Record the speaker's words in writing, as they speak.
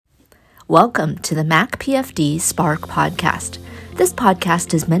Welcome to the MacPFD Spark podcast. This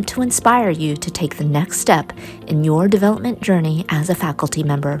podcast is meant to inspire you to take the next step in your development journey as a faculty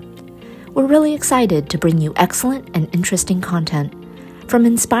member. We're really excited to bring you excellent and interesting content, from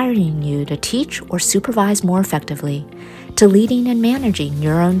inspiring you to teach or supervise more effectively, to leading and managing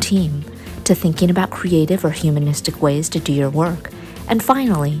your own team, to thinking about creative or humanistic ways to do your work, and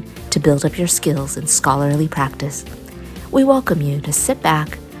finally, to build up your skills in scholarly practice. We welcome you to sit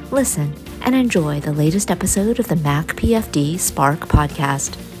back, listen, and enjoy the latest episode of the MacPFD Spark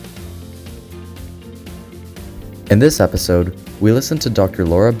podcast. In this episode, we listen to Dr.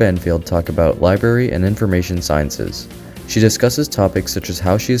 Laura Banfield talk about library and information sciences. She discusses topics such as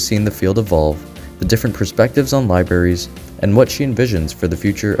how she has seen the field evolve, the different perspectives on libraries, and what she envisions for the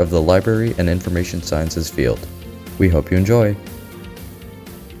future of the library and information sciences field. We hope you enjoy.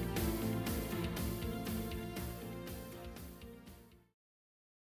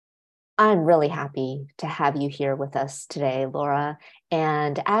 I'm really happy to have you here with us today, Laura.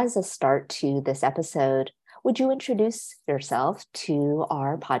 And as a start to this episode, would you introduce yourself to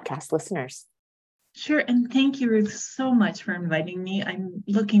our podcast listeners? Sure. And thank you, Ruth, so much for inviting me. I'm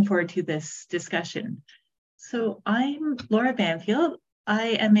looking forward to this discussion. So I'm Laura Banfield. I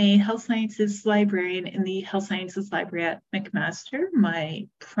am a health sciences librarian in the Health Sciences Library at McMaster. My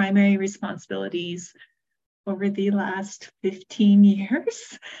primary responsibilities over the last 15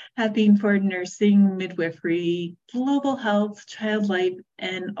 years have been for nursing, midwifery, global health, child life,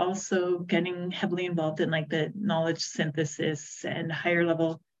 and also getting heavily involved in like the knowledge synthesis and higher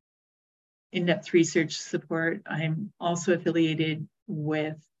level in-depth research support. I'm also affiliated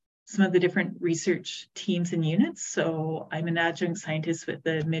with some of the different research teams and units. So I'm an adjunct scientist with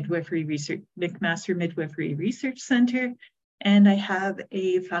the McMaster Midwifery Research Center, and I have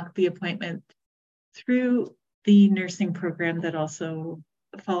a faculty appointment through the nursing program that also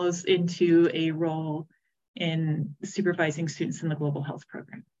follows into a role in supervising students in the global health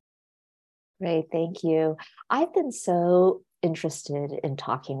program. Great, thank you. I've been so interested in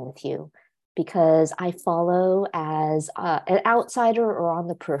talking with you because I follow as an outsider or on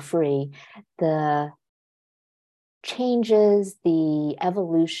the periphery the changes, the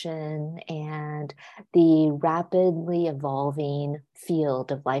evolution, and the rapidly evolving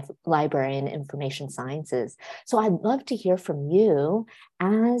field of library and information sciences. So I'd love to hear from you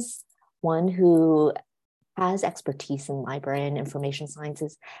as one who has expertise in library and information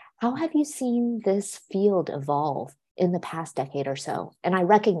sciences. How have you seen this field evolve in the past decade or so? And I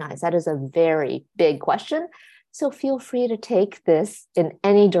recognize that is a very big question, so feel free to take this in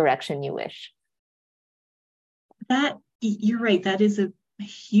any direction you wish. You're right. That is a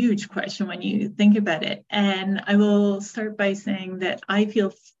huge question when you think about it. And I will start by saying that I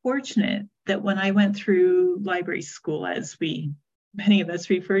feel fortunate that when I went through library school, as many of us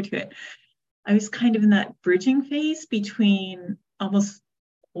refer to it, I was kind of in that bridging phase between almost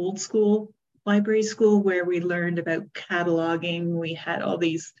old school library school, where we learned about cataloging. We had all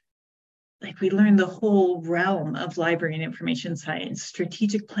these, we learned the whole realm of library and information science.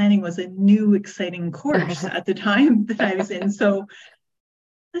 Strategic planning was a new, exciting course at the time that I was in. So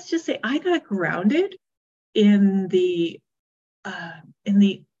let's just say I got grounded in the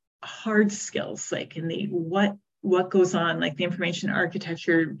hard skills, like in the what goes on, like the information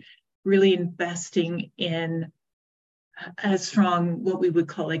architecture, really investing in a strong, what we would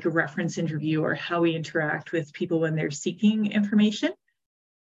call like a reference interview, or how we interact with people when they're seeking information.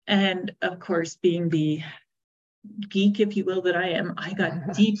 And of course, being the geek, if you will, that I am, I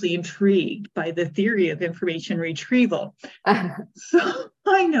got deeply intrigued by the theory of information retrieval. So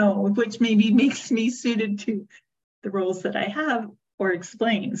I know, which maybe makes me suited to the roles that I have, or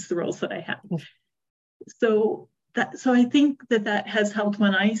explains the roles that I have. So I think that has helped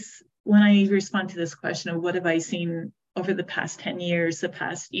when I respond to this question of what have I seen over the past 10 years, the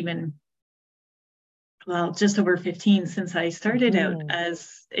past even, just over 15 since I started out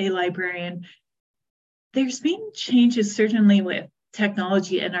as a librarian. There's been changes certainly with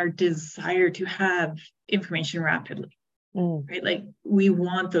technology and our desire to have information rapidly, right? Like we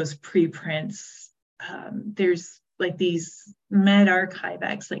want those preprints. There's like these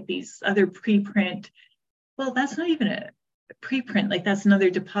medRxiv, like these other preprint. Well, that's not even a preprint. Like that's another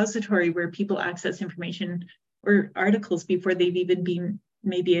depository where people access information or articles before they've even been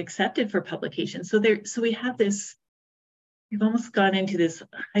maybe accepted for publication. So we have this, we've almost gone into this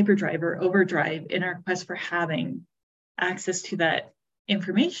hyperdrive or overdrive in our quest for having access to that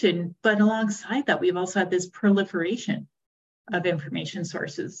information. But alongside that, we've also had this proliferation of information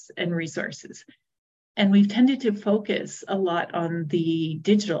sources and resources. And we've tended to focus a lot on the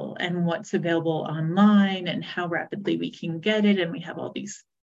digital and what's available online and how rapidly we can get it. And we have all these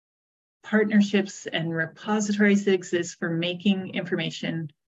partnerships and repositories that exist for making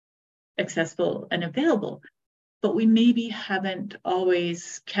information accessible and available. But we maybe haven't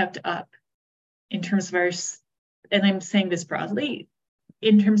always kept up in terms of our, and I'm saying this broadly,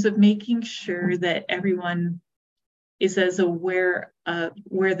 in terms of making sure that everyone is as aware of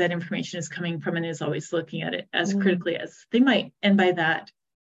where that information is coming from and is always looking at it as critically as they might. And by that,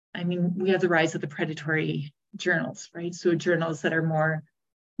 I mean, we have the rise of the predatory journals, right? So journals that are more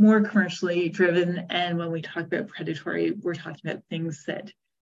commercially driven. And when we talk about predatory, we're talking about things that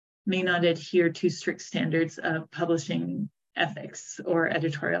may not adhere to strict standards of publishing ethics or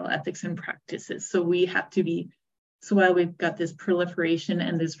editorial ethics and practices. So we have to be, so while we've got this proliferation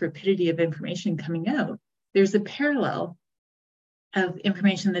and this rapidity of information coming out, there's a parallel of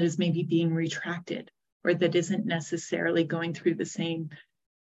information that is maybe being retracted or that isn't necessarily going through the same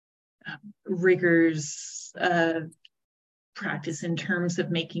rigors of practice in terms of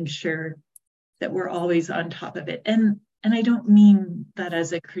making sure that we're always on top of it. And I don't mean that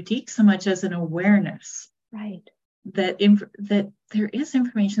as a critique so much as an awareness, right? That there is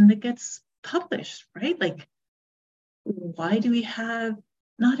information that gets published, right? Like, why do we have,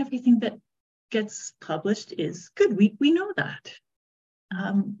 not everything that gets published is good. We know that.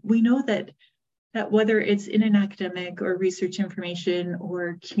 We know that whether it's in an academic or research information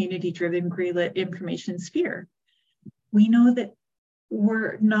or community-driven greenlit information sphere, we know that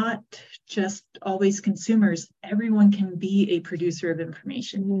we're not just always consumers. Everyone can be a producer of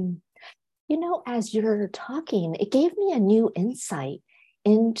information. You know, as you're talking, it gave me a new insight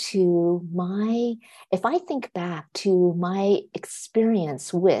into if I think back to my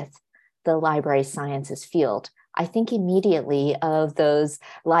experience with the library sciences field, I think immediately of those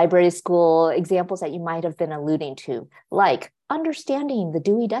library school examples that you might have been alluding to, like understanding the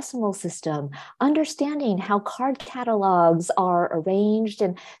Dewey Decimal System, understanding how card catalogs are arranged.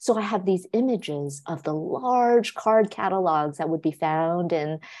 And so I have these images of the large card catalogs that would be found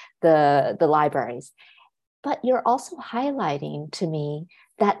in the libraries. But you're also highlighting to me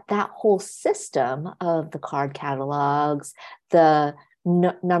that whole system of the card catalogs, the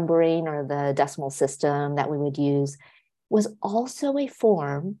numbering or the decimal system that we would use, was also a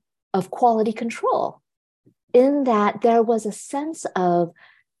form of quality control, in that there was a sense of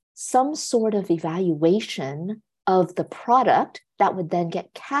some sort of evaluation of the product that would then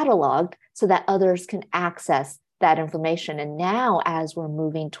get cataloged so that others can access that information. And now, as we're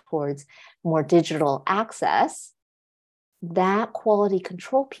moving towards more digital access, that quality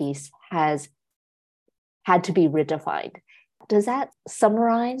control piece has had to be redefined. Does that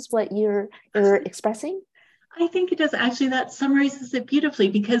summarize what you're expressing? I think it does. Actually, that summarizes it beautifully,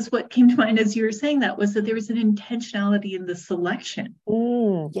 because what came to mind as you were saying that was that there was an intentionality in the selection.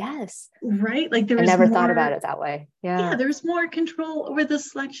 Yes. Right? Like, there was I never thought about it that way. Yeah, there's more control over the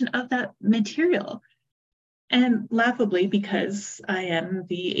selection of that material. And laughably, because I am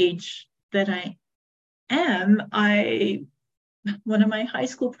the age that I am, one of my high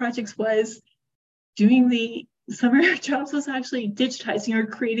school projects was doing the summer jobs was actually digitizing or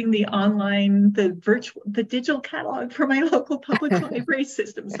creating the digital catalog for my local public library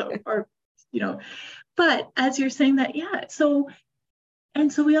system. So, but as you're saying that, yeah. So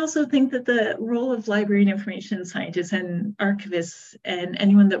we also think that the role of library and information scientists and archivists and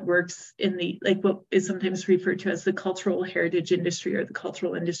anyone that works in what is sometimes referred to as the cultural heritage industry or the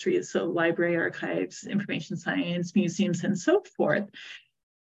cultural industry, so library, archives, information science, museums, and so forth,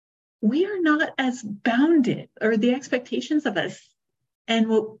 we are not as bounded, or the expectations of us and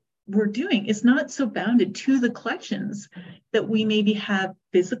what we're doing is not so bounded to the collections that we maybe have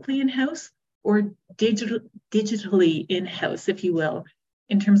physically in-house or digitally in-house, if you will,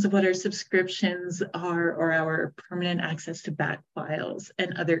 in terms of what our subscriptions are or our permanent access to back files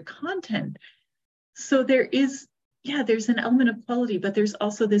and other content. So there's an element of quality, but there's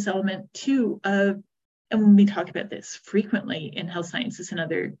also this element too of, and when we talk about this frequently in health sciences and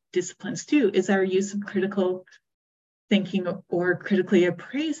other disciplines too, is our use of critical thinking or critically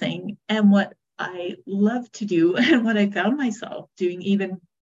appraising. And what I love to do, and what I found myself doing, even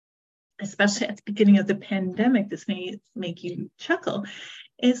especially at the beginning of the pandemic, this may make you chuckle,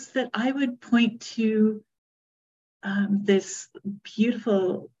 is that I would point to this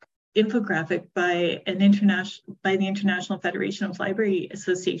beautiful infographic by the International Federation of Library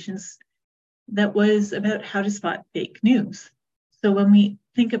Associations that was about how to spot fake news. So when we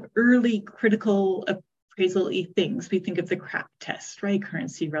think of early critical appraisal-y things, we think of the CRAP test, right?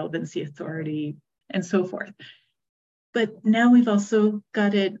 Currency, relevancy, authority, and so forth. But now we've also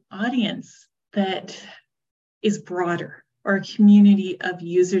got an audience that is broader, or a community of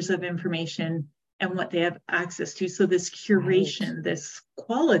users of information and what they have access to. So this curation, this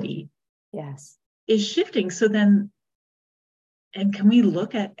quality Yes. is shifting. So then, and can we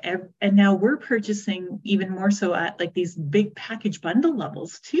look at, and now we're purchasing even more so at like these big package bundle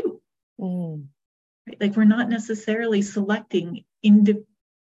levels too. Mm. Right? Like we're not necessarily selecting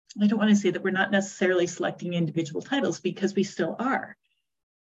I don't want to say that we're not necessarily selecting individual titles, because we still are,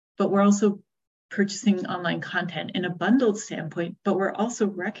 but we're also purchasing online content in a bundled standpoint, but we're also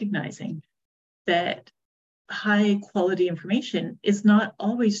recognizing that high quality information is not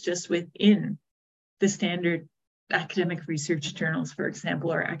always just within the standard academic research journals, for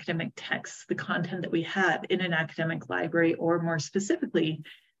example, or academic texts, the content that we have in an academic library, or more specifically,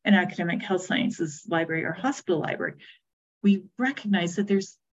 an academic health sciences library or hospital library. We recognize that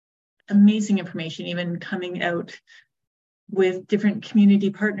there's amazing information even coming out with different community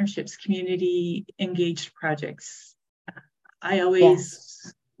partnerships, community engaged projects. I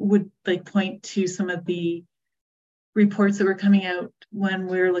always would like point to some of the reports that were coming out when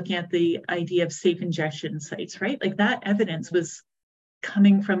we were looking at the idea of safe injection sites, right? Like that evidence was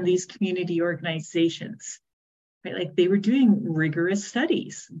coming from these community organizations, right? Like they were doing rigorous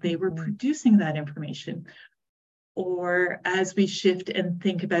studies, they were producing that information. Or as we shift and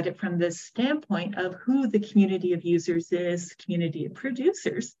think about it from the standpoint of who the community of users is, community of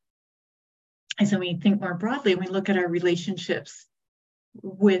producers, and so we think more broadly and we look at our relationships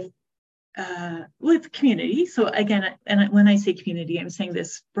with community. So again, and when I say community, I'm saying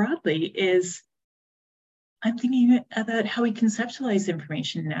this broadly, is I'm thinking about how we conceptualize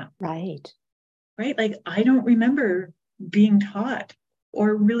information now. Right. Like I don't remember being taught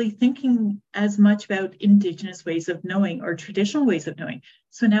or really thinking as much about Indigenous ways of knowing or traditional ways of knowing.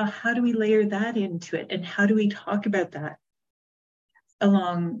 So now how do we layer that into it? And how do we talk about that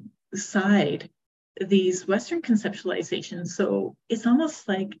alongside these Western conceptualizations? So it's almost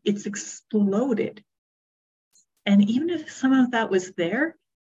like it's exploded. And even if some of that was there,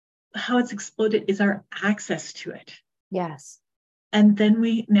 how it's exploded is our access to it. Yes. And then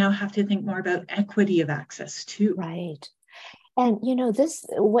we now have to think more about equity of access too. Right. And,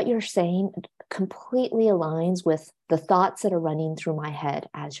 what you're saying completely aligns with the thoughts that are running through my head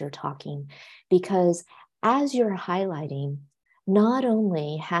as you're talking, because as you're highlighting, not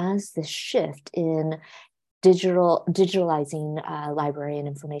only has this shift in digitalizing library and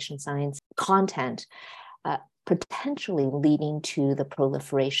information science content potentially leading to the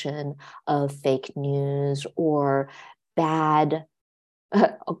proliferation of fake news or bad,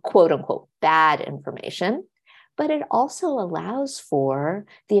 quote unquote, bad information, but it also allows for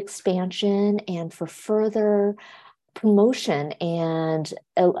the expansion and for further promotion and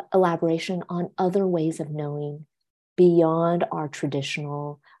elaboration on other ways of knowing beyond our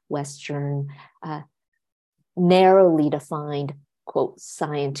traditional Western, narrowly defined, quote,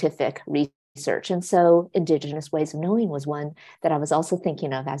 scientific research. And so Indigenous ways of knowing was one that I was also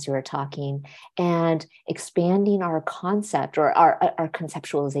thinking of as you were talking, and expanding our concept or our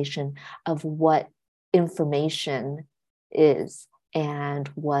conceptualization of what information is and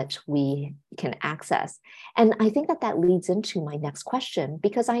what we can access. And I think that leads into my next question,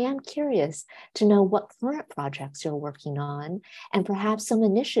 because I am curious to know what current projects you're working on and perhaps some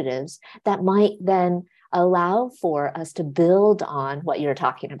initiatives that might then allow for us to build on what you're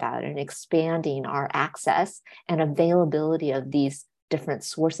talking about and expanding our access and availability of these different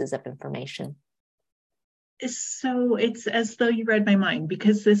sources of information. So it's as though you read my mind,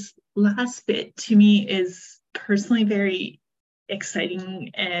 because this last bit to me is personally very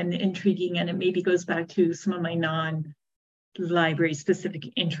exciting and intriguing, and it maybe goes back to some of my non-library specific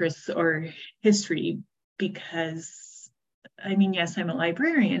interests or history, because I mean, yes, I'm a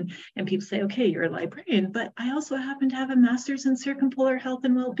librarian, and people say, okay, you're a librarian, but I also happen to have a master's in circumpolar health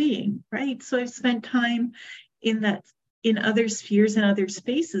and well-being, right? So I've spent time in other spheres and other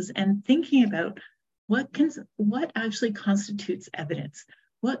spaces, and thinking about what actually constitutes evidence,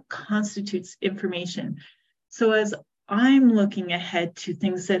 what constitutes information. So as I'm looking ahead to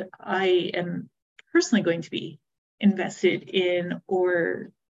things that I am personally going to be invested in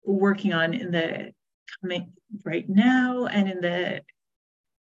or working on in the coming right now and in the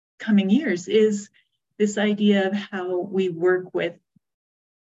coming years, is this idea of how we work with,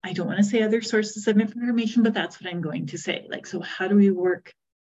 I don't want to say other sources of information, but that's what I'm going to say. Like, so how do we work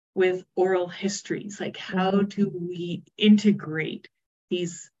with oral histories? Like, how do we integrate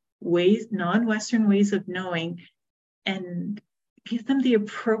these ways, non-Western ways of knowing, and give them the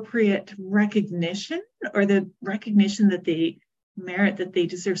appropriate recognition, or the recognition that they merit, that they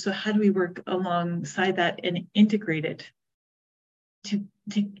deserve? So how do we work alongside that and integrate it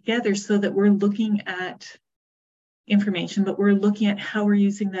together, so that we're looking at information, but we're looking at how we're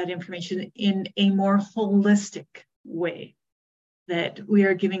using that information in a more holistic way, that we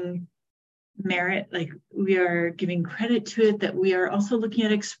are giving merit, like we are giving credit to it, that we are also looking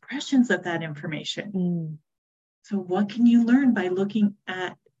at expressions of that information. So what can you learn by looking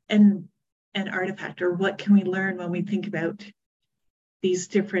at an artifact, or what can we learn when we think about these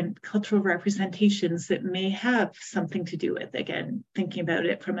different cultural representations that may have something to do with, again, thinking about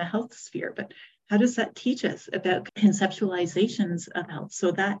it from a health sphere, but how does that teach us about conceptualizations of health?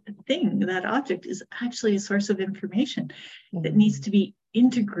 So that thing, that object, is actually a source of information that needs to be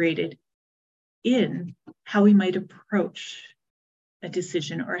integrated in how we might approach a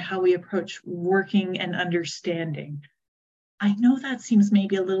decision, or how we approach working and understanding. I know that seems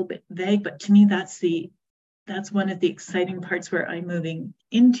maybe a little bit vague, but to me, that's one of the exciting parts where I'm moving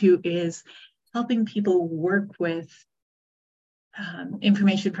into, is helping people work with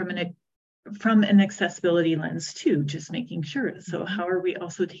information from an accessibility lens too, just making sure. So how are we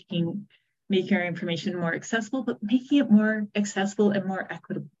also making our information more accessible, but making it more accessible and more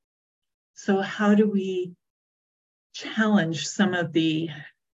equitable? So how do we challenge some of the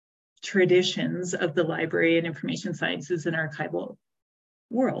traditions of the library and information sciences and archival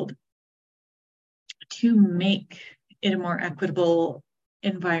world to make it a more equitable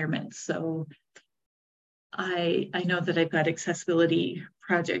environment? So I know that I've got accessibility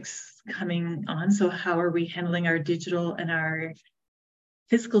projects coming on. So how are we handling our digital and our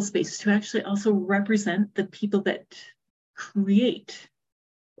physical space to actually also represent the people that create,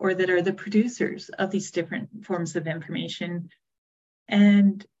 or that are the producers of these different forms of information?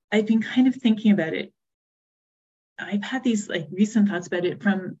 And I've been kind of thinking about it. I've had these recent thoughts about it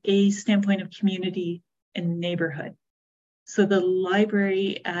from a standpoint of community and neighborhood. So the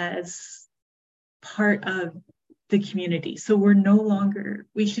library as part of the community. So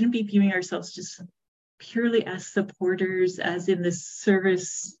we shouldn't be viewing ourselves just purely as supporters, as in the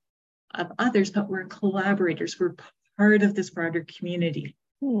service of others, but we're collaborators. We're part of this broader community.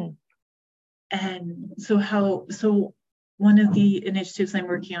 And so one of the initiatives I'm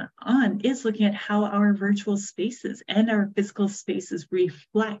working on is looking at how our virtual spaces and our physical spaces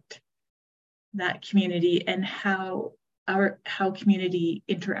reflect that community, and how community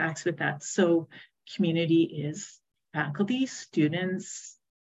interacts with that. So community is faculty, students,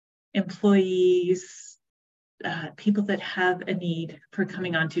 employees, people that have a need for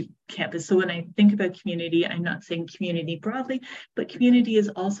coming onto campus. So when I think about community, I'm not saying community broadly, but community is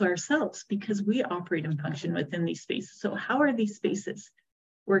also ourselves, because we operate and function within these spaces. So how are these spaces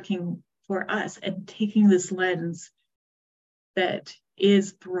working for us, and taking this lens that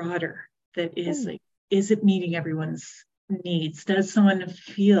is broader, that is is it meeting everyone's needs? Does someone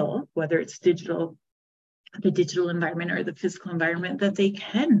feel, whether it's the digital environment or the physical environment, that they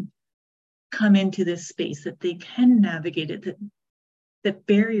can come into this space, that they can navigate it, that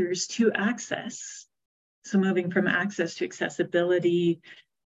barriers to access, so moving from access to accessibility,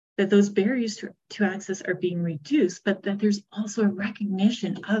 that those barriers to access are being reduced, but that there's also a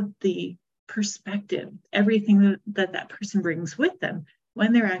recognition of the perspective, everything that person brings with them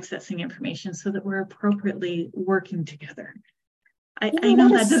when they're accessing information, so that we're appropriately working together. I know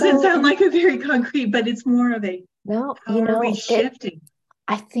that doesn't sound like a very concrete, but it's more of a, how are we shifting?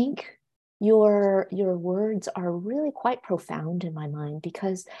 I think your words are really quite profound in my mind,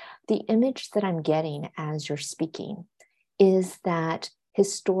 because the image that I'm getting as you're speaking is that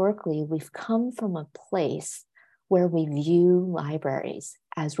historically we've come from a place where we view libraries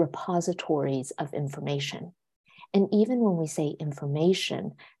as repositories of information. And even when we say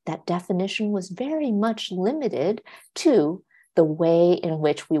information, that definition was very much limited to the way in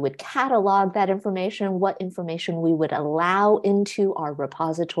which we would catalog that information, what information we would allow into our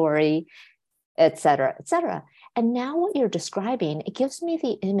repository, et cetera, et cetera. And now what you're describing, it gives me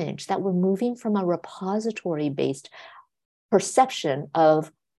the image that we're moving from a repository-based perception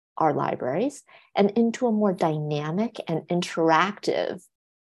of our libraries and into a more dynamic and interactive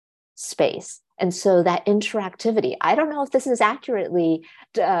space. And so that interactivity, I don't know if this is accurately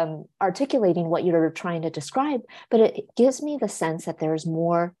articulating what you're trying to describe, but it gives me the sense that there's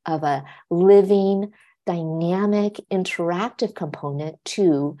more of a living, dynamic, interactive component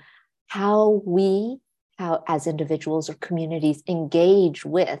to how as individuals or communities engage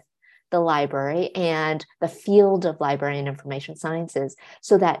with the library and the field of library and information sciences,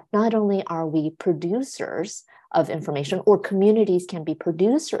 so that not only are we producers of information, or communities can be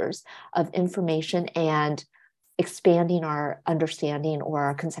producers of information and expanding our understanding or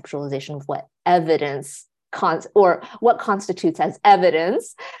our conceptualization of what evidence or what constitutes as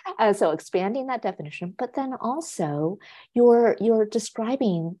evidence. So expanding that definition, but then also you're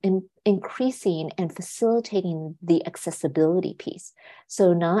describing increasing and facilitating the accessibility piece.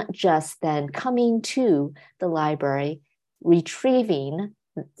 So not just then coming to the library, retrieving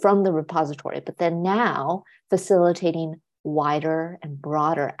from the repository, but then now facilitating wider and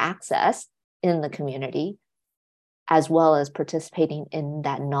broader access in the community, as well as participating in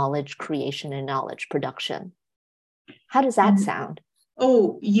that knowledge creation and knowledge production. How does that sound?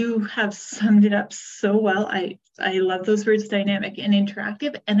 Oh, you have summed it up so well. I love those words, dynamic and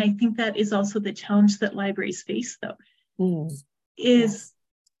interactive. And I think that is also the challenge that libraries face, though, is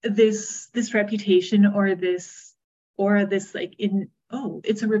this reputation or this like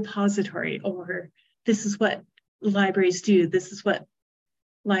it's a repository, or this is what libraries do. This is what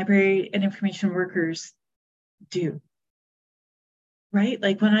library and information workers do. Right?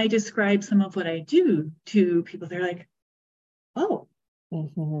 Like when I describe some of what I do to people, they're like, oh.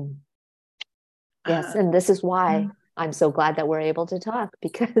 Mm-hmm. Yes, and this is why I'm so glad that we're able to talk,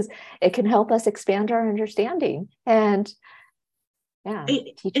 because it can help us expand our understanding and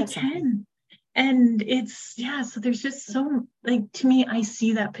teach us something. And it's, so there's just so, like, to me, I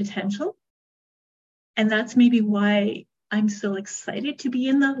see that potential. And that's maybe why I'm so excited to be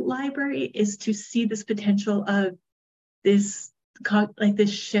in the library, is to see this potential of this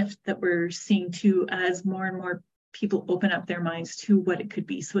shift that we're seeing too, as more and more people open up their minds to what it could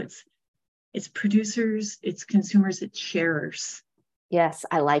be. So it's producers, it's consumers, it's sharers. Yes,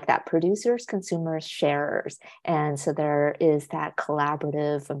 I like that. Producers, consumers, sharers. And so there is that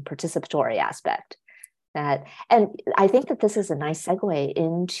collaborative and participatory aspect. And I think that this is a nice segue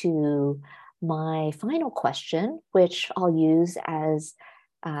into my final question, which I'll use as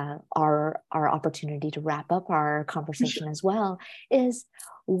our opportunity to wrap up our conversation as well, is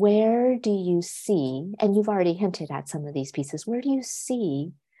where do you see, and you've already hinted at some of these pieces, where do you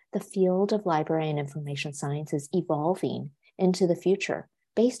see the field of library and information sciences evolving into the future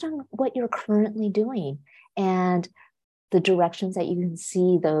based on what you're currently doing and the directions that you can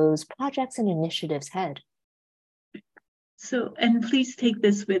see those projects and initiatives head? So, and please take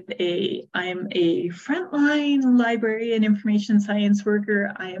this with I'm a frontline library and information science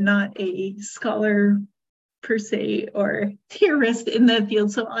worker. I am not a scholar per se or theorist in the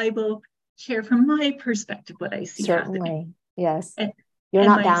field. So I will share from my perspective what I see Certainly, happening. Yes. You're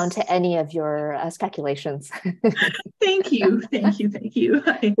not bound to any of your speculations. Thank you.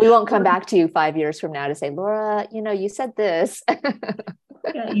 We won't come back to you 5 years from now to say, Laura, you said this.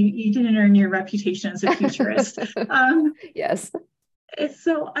 Yeah, you didn't earn your reputation as a futurist. Yes.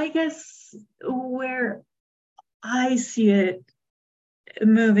 So I guess where I see it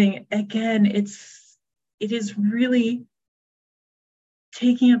moving, again, it is really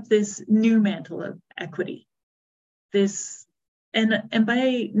taking up this new mantle of equity. And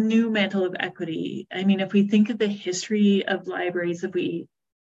by new mantle of equity, I mean, if we think of the history of libraries, if we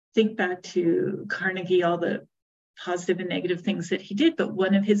think back to Carnegie, all the positive and negative things that he did, but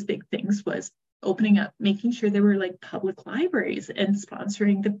one of his big things was opening up, making sure there were like public libraries and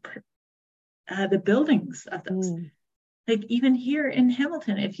sponsoring the buildings of those. Like even here in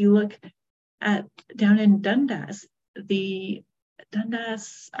Hamilton, if you look at down in Dundas, the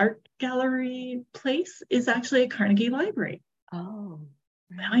Dundas Art Gallery place is actually a Carnegie Library. Oh,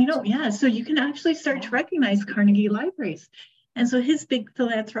 right. I know, yeah. So you can actually start to recognize Carnegie libraries. And so his big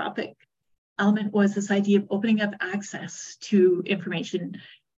philanthropic element was this idea of opening up access to information,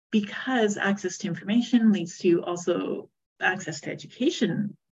 because access to information leads to also access to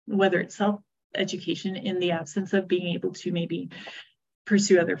education, whether it's self-education in the absence of being able to maybe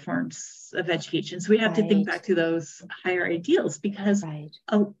pursue other forms of education. So we have to think back to those higher ideals, because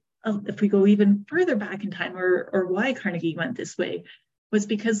if we go even further back in time, or why Carnegie went this way, was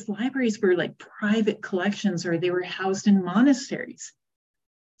because libraries were like private collections, or they were housed in monasteries.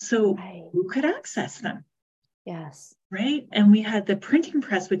 So who could access them? Yes. Right. And we had the printing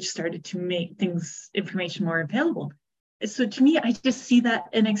press, which started to make information more available. So to me, I just see that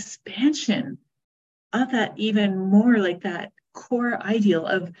an expansion of that, even more like that core ideal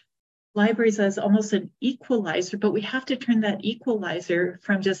of libraries as almost an equalizer, but we have to turn that equalizer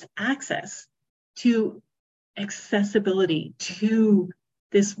from just access to accessibility, to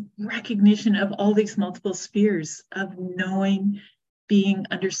this recognition of all these multiple spheres of knowing, being,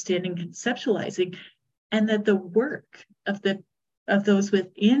 understanding, conceptualizing, and that the work of those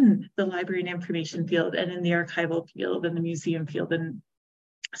within the library and information field and in the archival field and the museum field and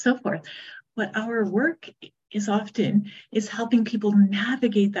so forth, what our work is often is helping people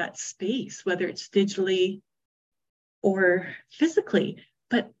navigate that space, whether it's digitally or physically,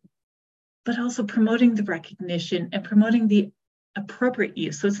 but also promoting the recognition and promoting the appropriate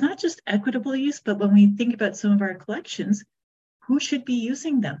use. So it's not just equitable use, but when we think about some of our collections, who should be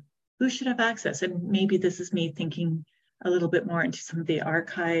using them? Who should have access? And maybe this is me thinking a little bit more into some of the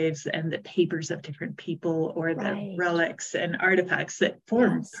archives and the papers of different people, or the relics and artifacts that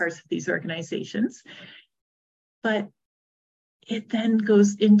form parts of these organizations. But it then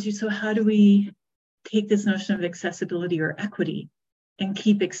goes into, so how do we take this notion of accessibility or equity and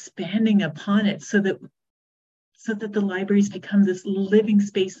keep expanding upon it so that the libraries become this living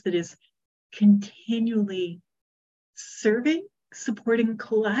space that is continually serving, supporting,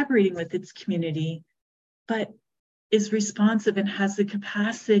 collaborating with its community, but is responsive and has the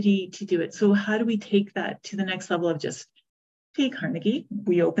capacity to do it. So how do we take that to the next level of just, hey, Carnegie,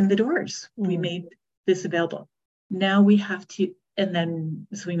 we opened the doors. We made this available. Now we have to, and then,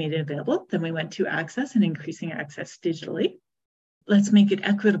 so we made it available. Then we went to access and increasing access digitally. Let's make it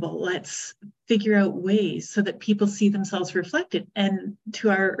equitable. Let's figure out ways so that people see themselves reflected. And to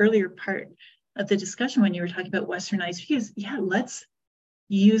our earlier part of the discussion, when you were talking about Westernized views, let's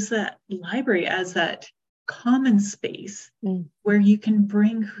use that library as that common space where you can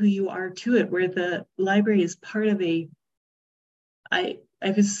bring who you are to it, where the library is part of I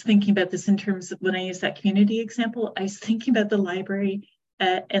was thinking about this in terms of, when I use that community example, I was thinking about the library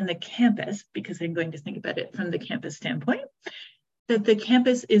and the campus, because I'm going to think about it from the campus standpoint, that the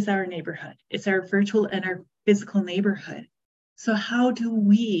campus is our neighborhood. It's our virtual and our physical neighborhood. So how do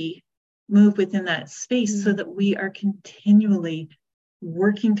we move within that space so that we are continually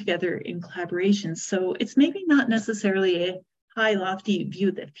working together in collaboration? So it's maybe not necessarily a high, lofty view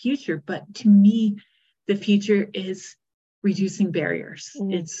of the future, but to me, the future is reducing barriers.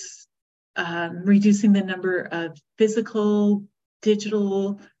 It's reducing the number of physical,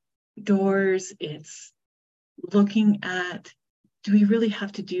 digital doors. It's looking at, do we really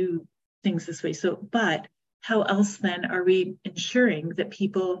have to do things this way? So, but how else then are we ensuring that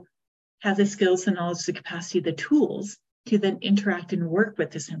people have the skills, the knowledge, the capacity, the tools to then interact and work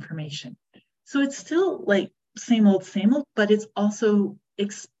with this information? So it's still like same old, but it's also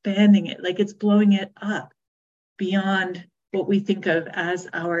expanding it, like it's blowing it up beyond what we think of as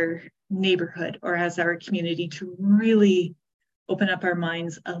our neighborhood or as our community, to really open up our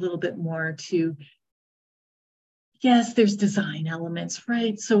minds a little bit more to, yes, there's design elements,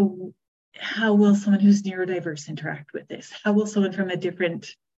 right? So how will someone who's neurodiverse interact with this? How will someone from a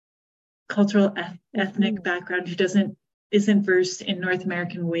different cultural, ethnic background who isn't versed in North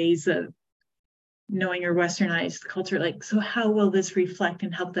American ways of knowing or Westernized culture, like, so how will this reflect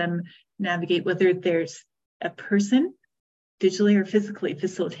and help them navigate, whether there's a person digitally or physically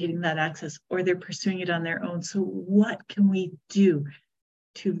facilitating that access, or they're pursuing it on their own? So what can we do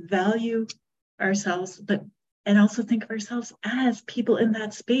to value ourselves, and also think of ourselves as people in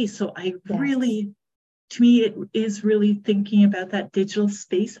that space? So really, to me, it is really thinking about that digital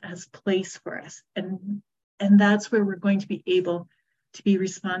space as place for us. And that's where we're going to be able to be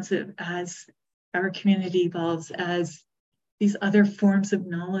responsive as our community evolves, as these other forms of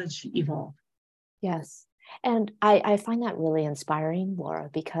knowledge evolve. Yes. And I find that really inspiring, Laura,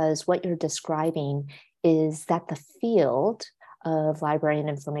 because what you're describing is that the field of library and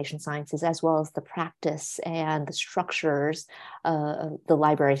information sciences, as well as the practice and the structures, the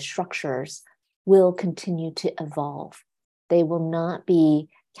library structures, will continue to evolve. They will not be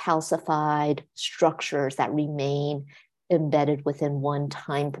calcified structures that remain embedded within one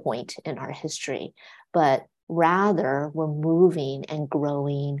time point in our history, but rather we're moving and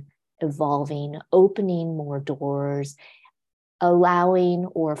growing, evolving, opening more doors, allowing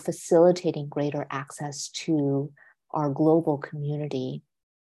or facilitating greater access to our global community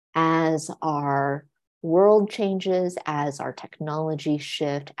as our world changes, as our technology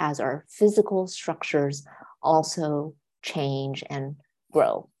shift, as our physical structures also change and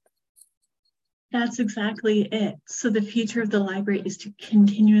grow. That's exactly it. So the future of the library is to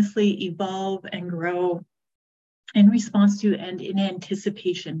continuously evolve and grow in response to and in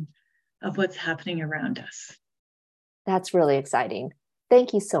anticipation of what's happening around us. That's really exciting.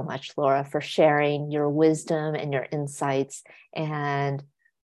 Thank you so much, Laura, for sharing your wisdom and your insights. And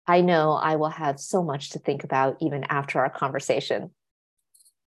I know I will have so much to think about even after our conversation.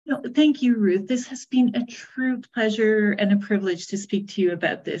 No, thank you, Ruth. This has been a true pleasure and a privilege to speak to you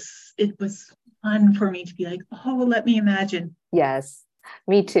about this. It was fun for me to be like, oh, let me imagine. Yes,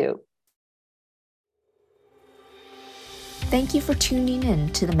 me too. Thank you for tuning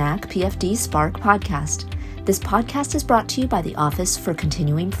in to the MacPFD Spark podcast. This podcast is brought to you by the Office for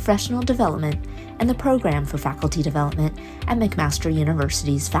Continuing Professional Development and the Program for Faculty Development at McMaster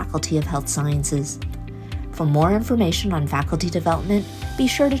University's Faculty of Health Sciences. For more information on faculty development, be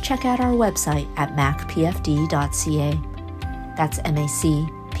sure to check out our website at macpfd.ca. That's macpfd.ca.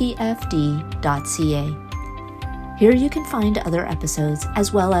 Here you can find other episodes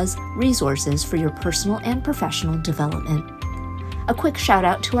as well as resources for your personal and professional development. A quick shout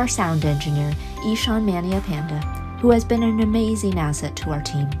out to our sound engineer, Ishan Mania Panda, who has been an amazing asset to our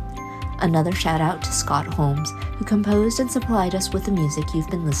team. Another shout out to Scott Holmes, who composed and supplied us with the music you've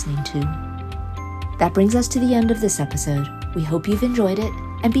been listening to. That brings us to the end of this episode. We hope you've enjoyed it,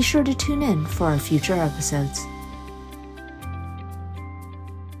 and be sure to tune in for our future episodes.